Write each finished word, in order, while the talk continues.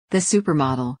The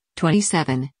supermodel,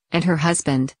 27, and her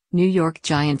husband, New York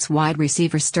Giants wide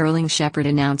receiver Sterling Shepard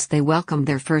announced they welcomed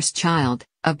their first child,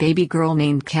 a baby girl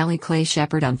named Cali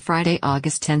Shepard on Friday,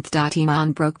 August 10.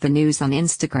 Iman broke the news on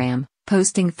Instagram,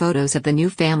 posting photos of the new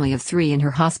family of 3 in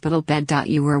her hospital bed.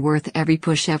 You were worth every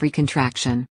push, every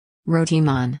contraction, wrote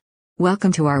Iman.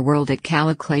 Welcome to our world at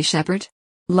Cali Shepard.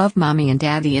 Love mommy and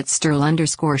daddy at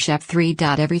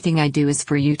Sterl_Shep3. Everything I do is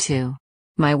for you too.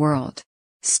 My world.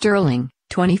 Sterling,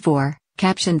 24,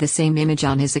 captioned the same image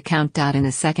on his account. In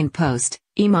a second post,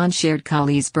 Iman shared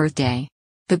Cali's birthday.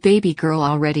 The baby girl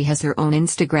already has her own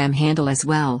Instagram handle as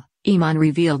well, Iman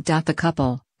revealed. The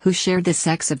couple, who shared the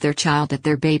sex of their child at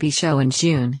their baby show in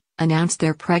June, announced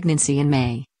their pregnancy in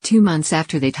May, 2 months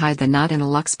after they tied the knot in a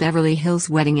luxe Beverly Hills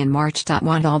wedding in March.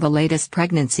 Want all the latest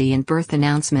pregnancy and birth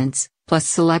announcements, plus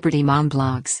celebrity mom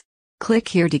blogs? Click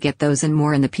here to get those and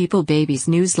more in the People Babies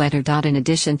newsletter. In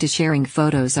addition to sharing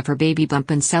photos of her baby bump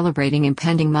and celebrating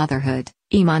impending motherhood,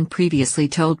 Iman previously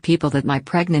told People that my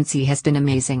pregnancy has been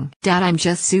amazing. I'm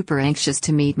just super anxious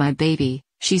to meet my baby,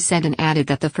 she said, and added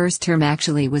that the first term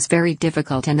actually was very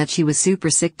difficult and that she was super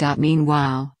sick.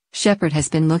 Meanwhile, Shepard has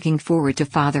been looking forward to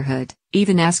fatherhood,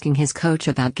 even asking his coach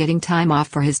about getting time off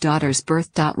for his daughter's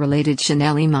birth. Related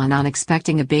Chanel Iman on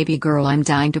expecting a baby girl. I'm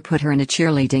dying to put her in a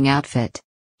cheerleading outfit.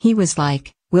 He was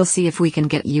like, we'll see if we can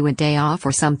get you a day off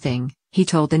or something, he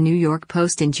told the New York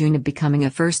Post in June of becoming a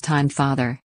first-time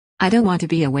father. I don't want to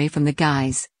be away from the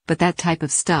guys, but that type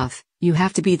of stuff, you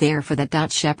have to be there for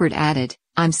that. Shepard added,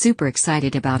 I'm super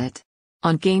excited about it.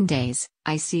 On game days,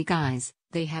 I see guys,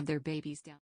 they have their babies down.